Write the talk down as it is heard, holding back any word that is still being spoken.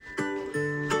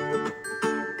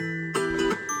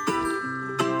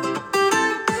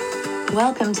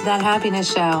Welcome to That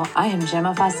Happiness Show. I am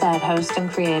Gemma Fawcett, host and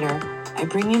creator. I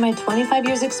bring you my 25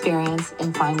 years experience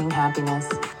in finding happiness.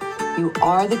 You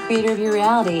are the creator of your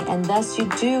reality, and thus you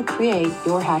do create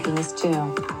your happiness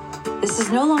too. This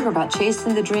is no longer about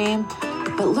chasing the dream,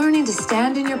 but learning to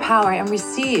stand in your power and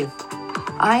receive.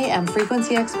 I am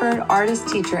frequency expert, artist,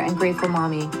 teacher, and grateful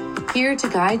mommy, here to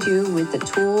guide you with the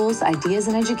tools, ideas,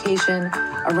 and education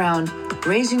around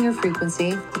raising your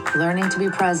frequency, learning to be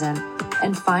present,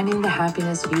 and finding the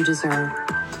happiness you deserve.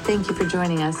 Thank you for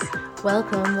joining us.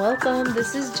 Welcome.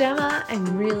 This is Gemma.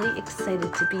 I'm really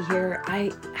excited to be here.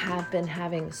 I have been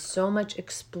having so much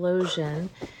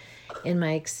explosion in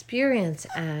my experience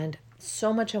and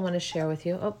so much I want to share with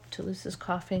you. Oh, Toulouse is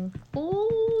coughing.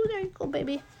 Oh, there you go,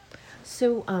 baby.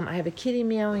 So I have a kitty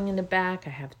meowing in the back.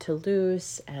 I have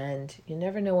Toulouse, and you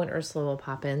never know when Ursula will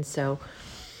pop in. So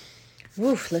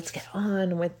let's get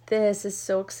on with this. It's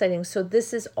so exciting. So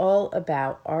this is all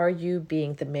about, are you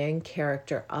being the main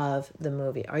character of the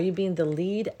movie? Are you being the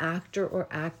lead actor or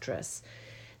actress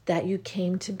that you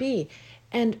came to be?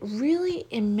 And really,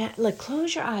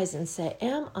 close your eyes and say,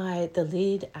 am I the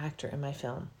lead actor in my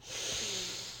film?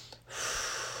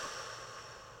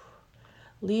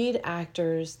 Lead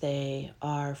actors, they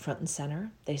are front and center.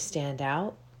 They stand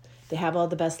out. They have all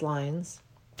the best lines.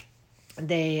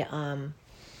 They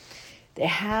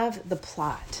have the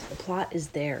plot. The plot is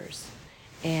theirs,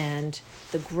 and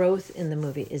the growth in the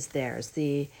movie is theirs.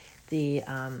 The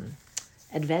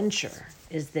adventure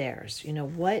is theirs. You know,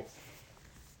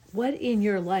 what in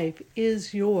your life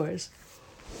is yours?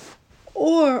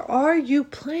 Or are you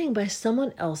playing by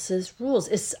someone else's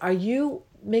rules? Are you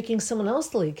making someone else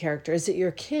the lead character? Is it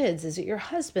your kids? Is it your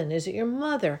husband? Is it your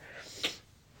mother?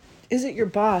 Is it your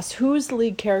boss? Who is the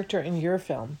lead character in your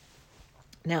film?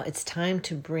 Now it's time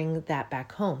to bring that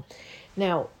back home.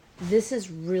 Now, this is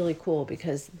really cool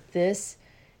because this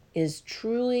is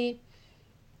truly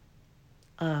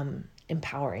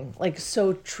empowering, like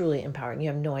so truly empowering. You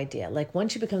have no idea. Like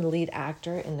once you become the lead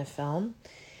actor in the film,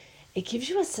 it gives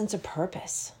you a sense of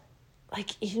purpose.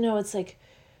 Like, you know, it's like,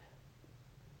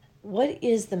 what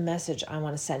is the message I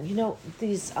want to send? You know,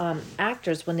 these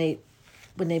actors, when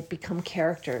they become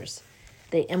characters,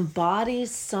 they embody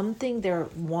something they're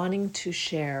wanting to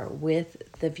share with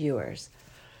the viewers.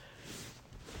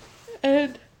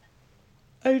 And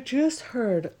I just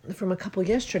heard from a couple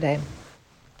yesterday,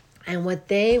 and what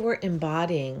they were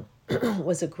embodying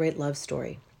was a great love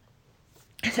story.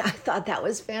 And I thought that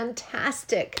was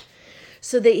fantastic.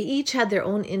 So they each had their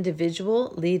own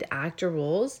individual lead actor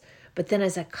roles, but then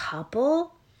as a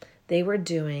couple, they were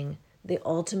doing the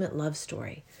ultimate love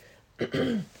story.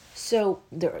 So,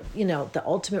 the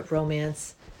ultimate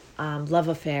romance, love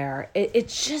affair, it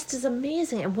just is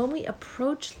amazing. And when we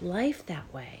approach life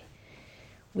that way,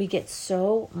 we get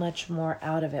so much more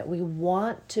out of it. We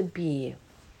want to be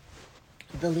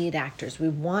the lead actors. We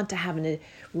want to have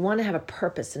a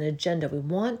purpose, an agenda. We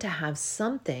want to have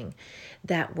something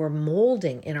that we're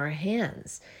molding in our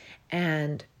hands.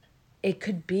 And it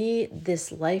could be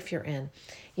this life you're in.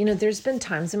 You know, there's been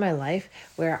times in my life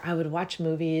where I would watch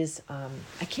movies.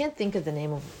 I can't think of the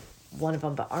name of one of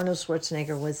them, but Arnold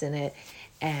Schwarzenegger was in it,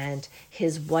 and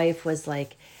his wife was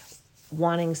like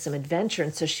wanting some adventure.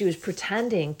 And so she was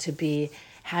pretending to be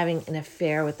having an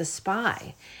affair with a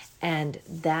spy. And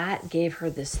that gave her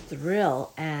this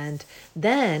thrill. And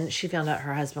then she found out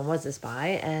her husband was a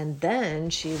spy. And then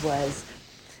she was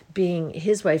being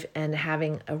his wife and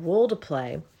having a role to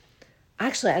play.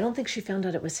 Actually, I don't think she found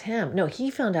out it was him. No, he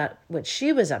found out what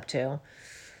she was up to.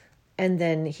 And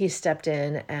then he stepped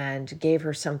in and gave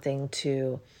her something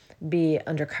to be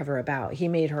undercover about. He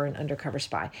made her an undercover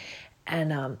spy.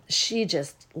 And she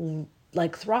just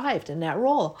thrived in that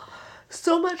role.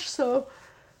 So much so,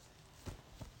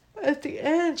 at the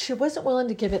end, she wasn't willing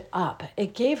to give it up.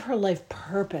 It gave her life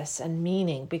purpose and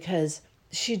meaning because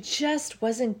she just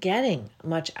wasn't getting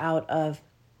much out of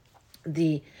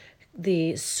the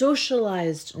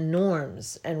socialized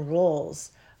norms and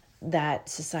roles that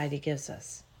society gives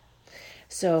us.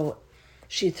 So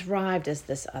she thrived as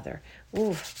this other.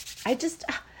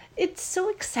 It's so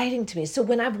exciting to me. So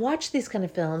when I've watched these kind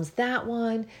of films, that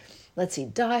one, let's see,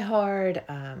 Die Hard,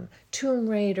 Tomb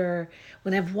Raider,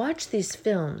 when I've watched these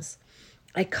films,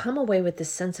 I come away with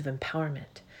this sense of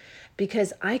empowerment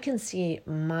because I can see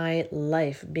my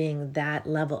life being that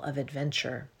level of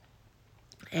adventure.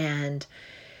 And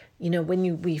you know,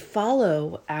 when we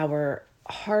follow our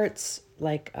heart's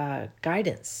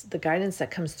guidance, the guidance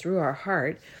that comes through our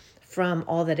heart from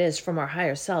all that is, from our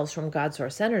higher selves, from God's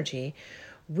source energy,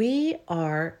 we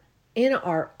are in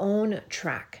our own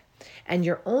track. And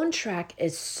your own track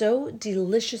is so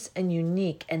delicious and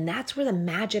unique. And that's where the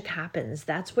magic happens.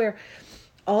 That's where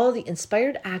all the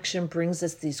inspired action brings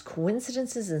us these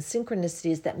coincidences and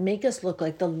synchronicities that make us look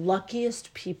like the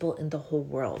luckiest people in the whole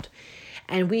world.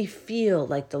 And we feel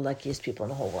like the luckiest people in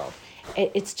the whole world.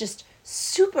 It's just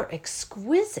super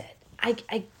exquisite.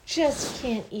 I just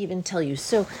can't even tell you.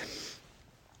 So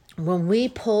when we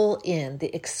pull in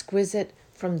the exquisite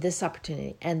from this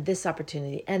opportunity and this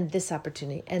opportunity and this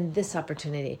opportunity and this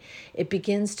opportunity, it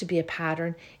begins to be a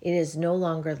pattern. It is no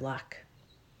longer luck.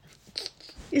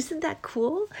 Isn't that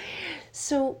cool?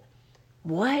 So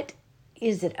what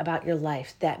is it about your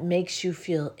life that makes you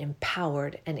feel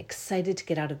empowered and excited to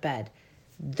get out of bed?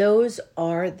 Those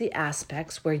are the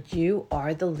aspects where you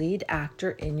are the lead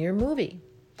actor in your movie.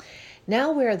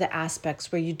 Now, where are the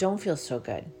aspects where you don't feel so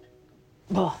good?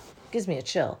 Oh, gives me a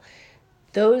chill.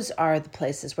 Those are the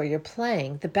places where you're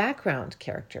playing the background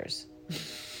characters.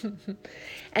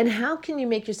 And how can you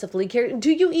make yourself the lead character?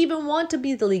 Do you even want to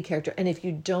be the lead character? And if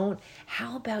you don't,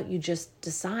 how about you just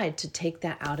decide to take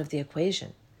that out of the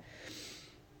equation?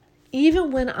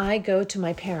 Even when I go to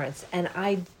my parents and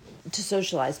to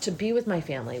socialize, to be with my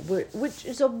family, which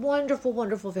is a wonderful,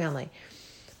 wonderful family,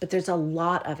 but there's a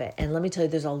lot of it. And let me tell you,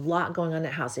 there's a lot going on in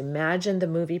that house. Imagine the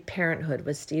movie Parenthood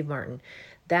with Steve Martin.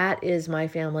 That is my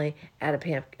family at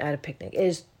a picnic.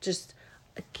 It's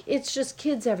just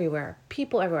kids everywhere,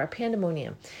 people everywhere,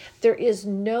 pandemonium. There is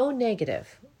no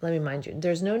negative, let me mind you,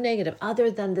 there's no negative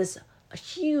other than this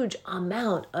huge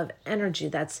amount of energy.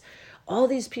 That's all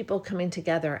these people coming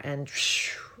together and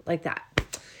like that.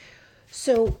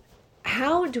 So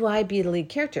how do I be the lead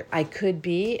character? I could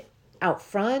be out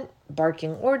front,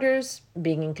 barking orders,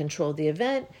 being in control of the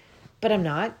event, but I'm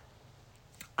not.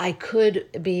 I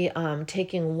could be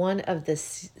taking one of the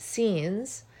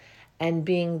scenes and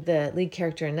being the lead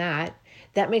character in that.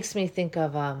 That makes me think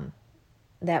of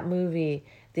that movie,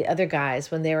 The Other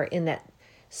Guys, when they were in that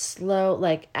slow,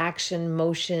 like action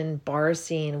motion bar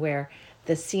scene where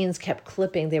the scenes kept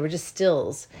clipping. They were just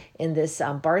stills in this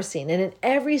bar scene. And in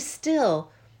every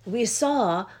still, we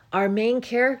saw our main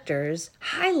characters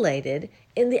highlighted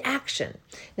in the action.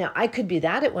 Now, I could be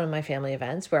that at one of my family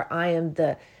events where I am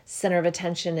the center of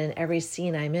attention in every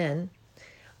scene I'm in.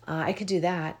 I could do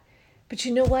that. But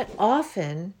you know what?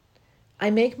 Often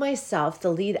I make myself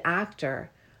the lead actor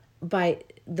by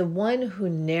the one who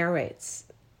narrates.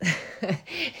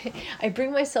 I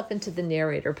bring myself into the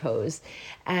narrator pose,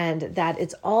 and that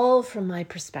it's all from my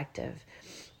perspective.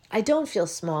 I don't feel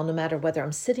small no matter whether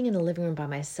I'm sitting in a living room by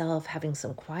myself, having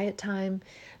some quiet time,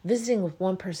 visiting with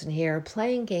one person here,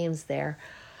 playing games there.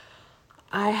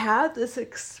 I have this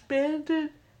expanded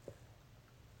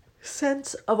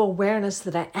sense of awareness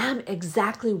that I am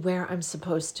exactly where I'm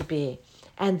supposed to be,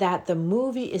 and that the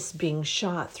movie is being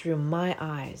shot through my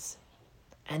eyes.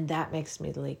 And that makes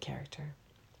me the lead character.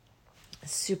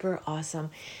 Super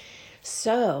awesome.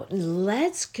 So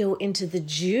let's go into the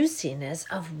juiciness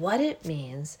of what it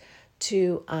means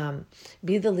to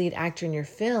be the lead actor in your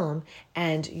film,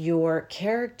 and your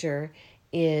character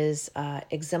is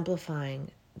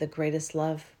exemplifying the greatest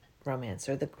love romance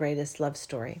or the greatest love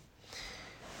story.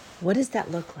 What does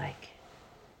that look like?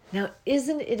 Now,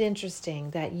 isn't it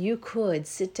interesting that you could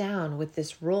sit down with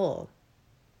this role?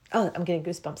 Oh, I'm getting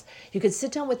goosebumps. You could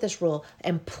sit down with this role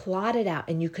and plot it out,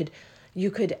 and you could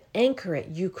anchor it.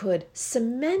 You could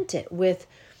cement it with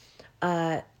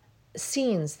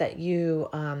scenes that you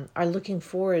are looking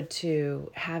forward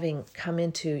to having come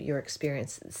into your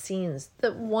experience. Scenes,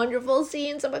 the wonderful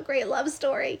scenes of a great love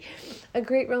story, a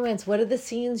great romance. What are the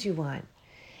scenes you want?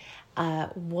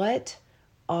 What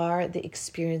are the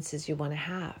experiences you want to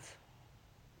have?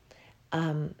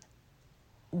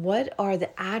 What are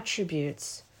the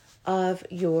attributes of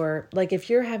your, like if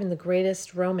you're having the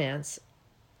greatest romance,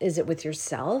 is it with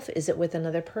yourself? Is it with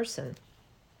another person?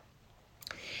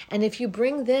 And if you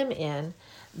bring them in,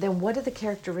 then what are the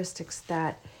characteristics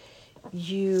that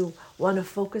you want to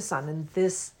focus on in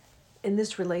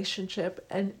this relationship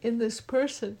and in this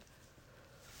person?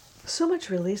 So much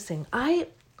releasing. I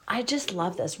just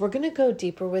love this. We're going to go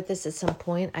deeper with this at some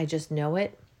point. I just know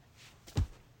it.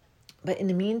 But in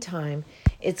the meantime,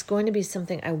 it's going to be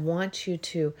something I want you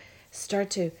to start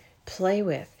to play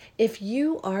with. If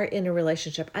you are in a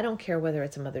relationship, I don't care whether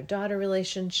it's a mother-daughter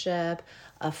relationship,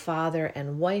 a father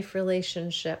and wife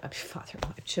relationship, father and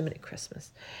wife, Jiminy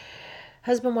Christmas,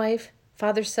 husband-wife,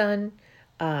 father-son,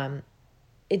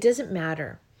 it doesn't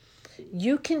matter.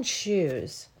 You can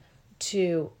choose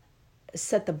to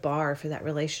set the bar for that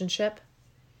relationship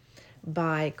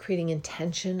by creating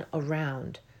intention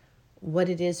around what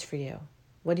it is for you.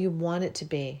 What do you want it to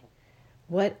be?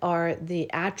 What are the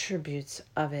attributes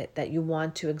of it that you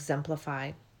want to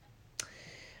exemplify?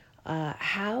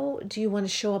 How do you want to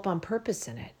show up on purpose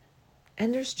in it?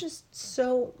 And there's just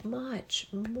so much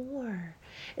more.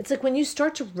 It's like when you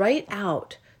start to write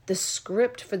out the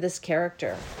script for this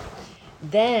character,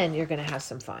 then you're going to have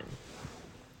some fun.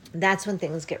 That's when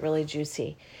things get really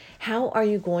juicy. How are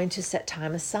you going to set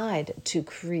time aside to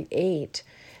create,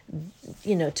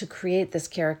 to create this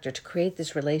character, to create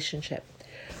this relationship?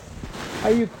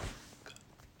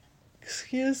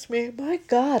 Excuse me, my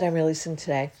God, I'm releasing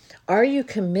today. Are you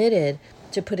committed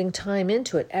to putting time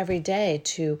into it every day,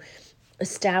 to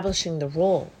establishing the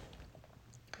role?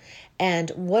 And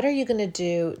what are you going to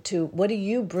do what are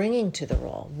you bringing to the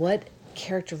role? What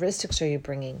characteristics are you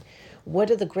bringing? What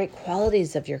are the great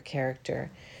qualities of your character?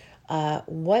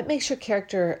 What makes your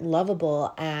character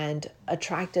lovable and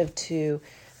attractive to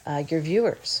your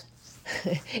viewers,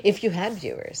 if you had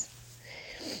viewers?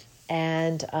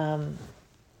 And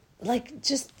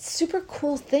just super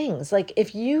cool things. Like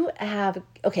if you have,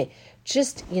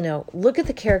 look at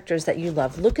the characters that you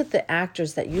love. Look at the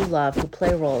actors that you love who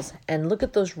play roles, and look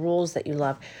at those roles that you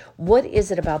love. What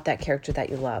is it about that character that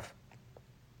you love?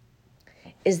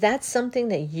 Is that something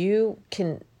that you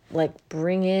can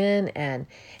bring in and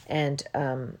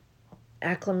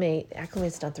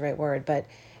acclimate's not the right word, but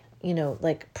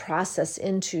process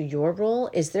into your role?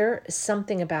 Is there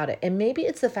something about it? And maybe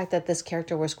it's the fact that this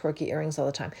character wears quirky earrings all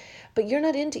the time, but you're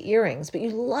not into earrings, but you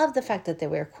love the fact that they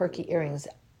wear quirky earrings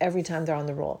every time they're on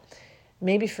the roll.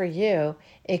 Maybe for you,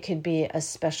 it could be a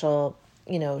special,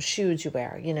 shoes you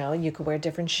wear, you could wear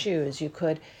different shoes. You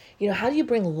could, how do you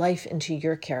bring life into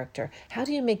your character? How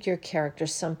do you make your character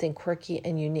something quirky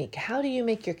and unique? How do you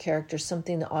make your character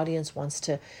something the audience wants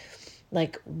to,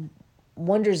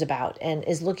 wonders about and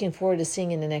is looking forward to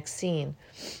seeing in the next scene?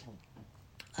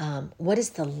 What is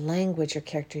the language your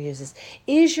character uses?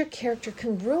 Is your character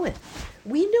congruent?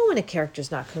 We know when a character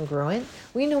is not congruent.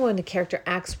 We know when a character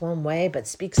acts one way but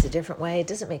speaks a different way. It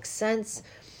doesn't make sense.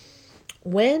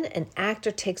 When an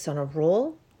actor takes on a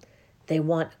role, they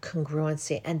want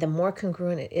congruency. And the more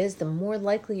congruent it is, the more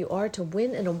likely you are to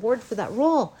win an award for that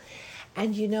role.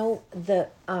 And the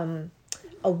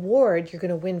award you're going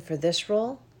to win for this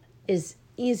role is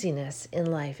easiness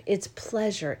in life. It's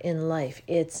pleasure in life.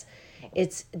 It's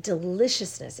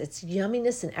deliciousness. It's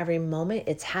yumminess in every moment.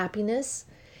 It's happiness.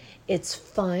 It's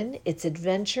fun. It's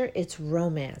adventure. It's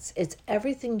romance. It's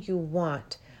everything you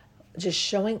want just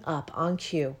showing up on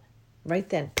cue right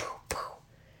then.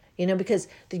 Because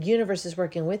the universe is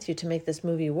working with you to make this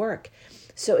movie work.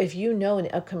 So if in an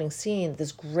upcoming scene,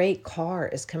 this great car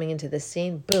is coming into this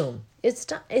scene, boom, it's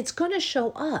going to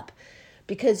show up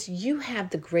because you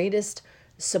have the greatest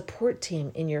support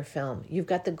team in your film. You've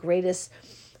got the greatest,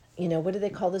 what do they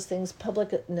call those things?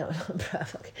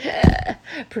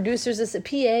 Producers,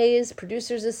 PAs,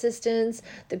 producers' assistants,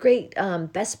 the great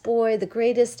best boy, the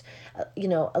greatest,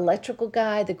 electrical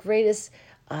guy, the greatest,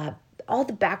 all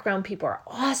the background people are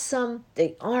awesome.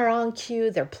 They are on cue.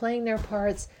 They're playing their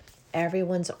parts.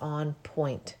 Everyone's on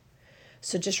point.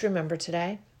 So just remember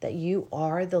today that you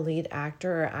are the lead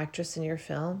actor or actress in your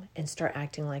film, and start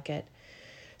acting like it.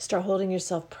 Start holding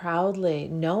yourself proudly,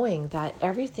 knowing that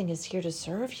everything is here to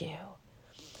serve you.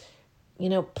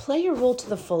 Play your role to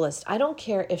the fullest. I don't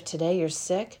care if today you're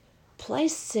sick. Play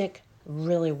sick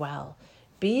really well.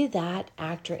 Be that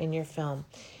actor in your film.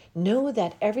 Know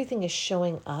that everything is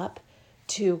showing up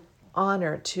to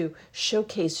honor, to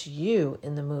showcase you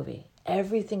in the movie.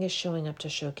 Everything is showing up to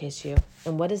showcase you.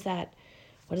 And what does that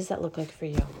look like for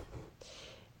you?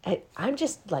 I'm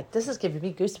just this is giving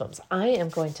me goosebumps. I am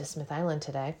going to Smith Island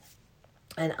today,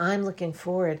 and I'm looking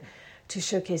forward to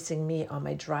showcasing me on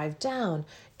my drive down,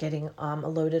 getting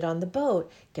loaded on the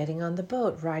boat, getting on the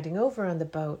boat, riding over on the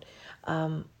boat,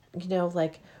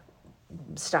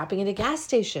 stopping at a gas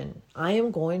station. I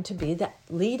am going to be the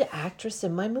lead actress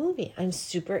in my movie. I'm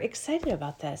super excited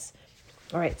about this.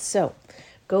 All right, so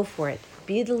go for it.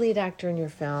 Be the lead actor in your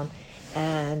film,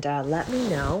 and let me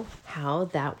know how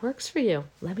that works for you.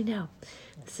 Let me know.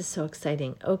 This is so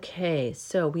exciting. Okay,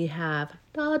 so we have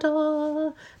da-da.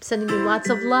 I'm sending you lots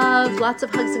of love, lots of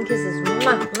hugs and kisses.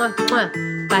 Mwah, mwah,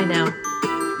 mwah. Bye now.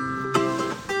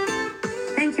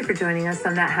 Thank you for joining us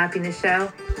on That Happiness Show.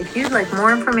 If you'd like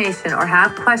more information or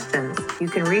have questions, you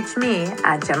can reach me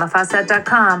at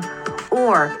GemmaFawcett.com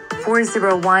or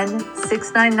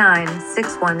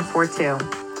 401-699-6142.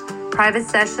 Private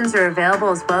sessions are available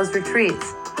as well as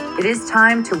retreats. It is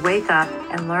time to wake up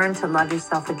and learn to love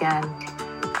yourself again.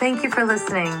 Thank you for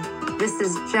listening. This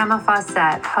is Gemma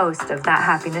Fawcett, host of That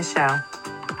Happiness Show.